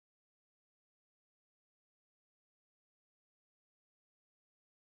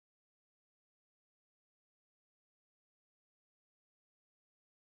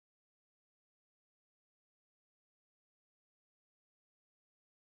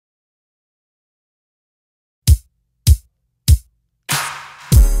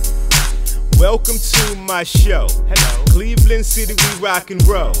Welcome to my show. Hello. Cleveland City, we rock and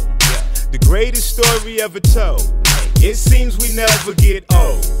roll. Yeah. The greatest story ever told. It seems we never get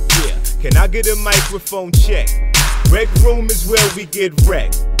old. Yeah. Can I get a microphone check? Rec room is where we get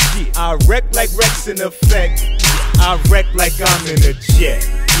wrecked. Yeah. I wreck like Rex in effect. I wreck like I'm in a jet.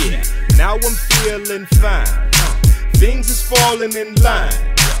 Yeah. Now I'm feeling fine. Things is falling in line.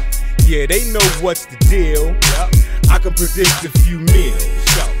 Yeah, they know what's the deal. I can predict a few meals.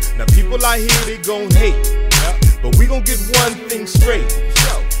 Now people out here, they gon' hate, but we gon' get one thing straight.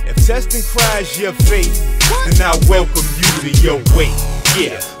 If testing cries your fate, then I welcome you to your weight.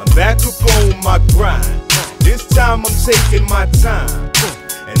 Yeah, I'm back up on my grind. This time I'm taking my time,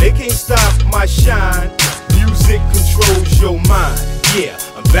 and they can't stop my shine. Music controls your mind. Yeah,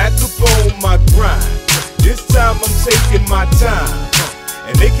 I'm back up on my grind. This time I'm taking my time,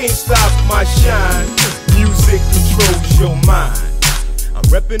 and they can't stop my shine. Music controls your mind. I'm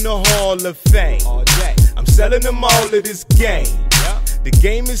reppin' the Hall of Fame. I'm selling them all of this game. The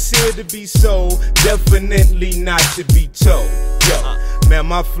game is here to be sold, definitely not to be told. Yo, man,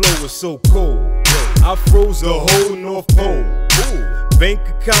 my flow is so cold. I froze the whole North Pole. Bank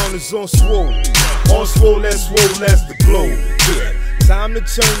account is on swole. On swole, that's the globe. Yeah. Time to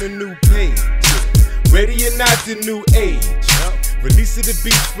turn a new page. Ready or not, the new age. Release of the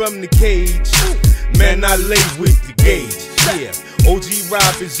beast from the cage. Man, I lay with the gauge. Yeah, OG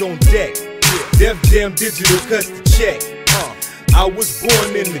Rob is on deck. Def Jam Digital cuts the check. I was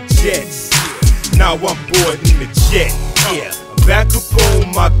born in the jets. Now I'm bored in the jet. Yeah, I'm back up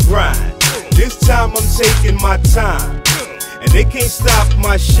on my grind. This time I'm taking my time, and they can't stop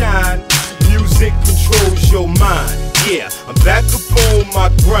my shine. Music controls your mind. Yeah, I'm back up on my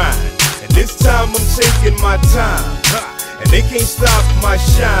grind, and this time I'm taking my time, and they can't stop my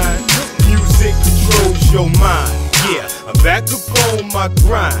shine. Music controls your mind. Yeah, I'm back up on my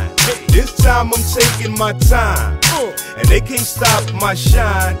grind. This time I'm taking my time, and they can't stop my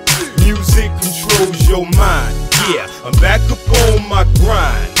shine. Music controls your mind. Yeah, I'm back up on my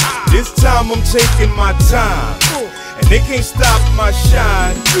grind. This time I'm taking my time, and they can't stop my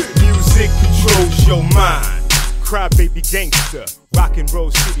shine. Music controls your mind. Crybaby Gangsta, Rock and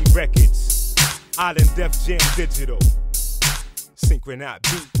Roll City Records, Island Def Jam Digital, Synchronized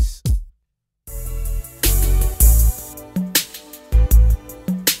Beats.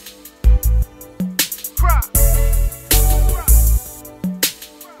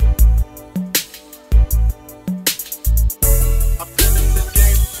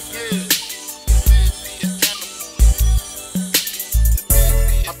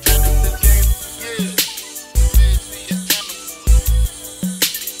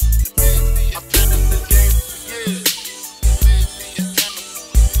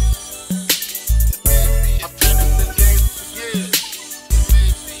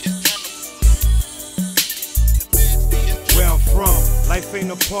 Life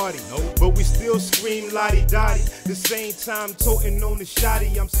ain't a party, but we still scream lottie-dottie. The same time toting on the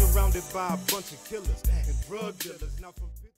shotty. I'm surrounded by a bunch of killers and drug dealers. Not from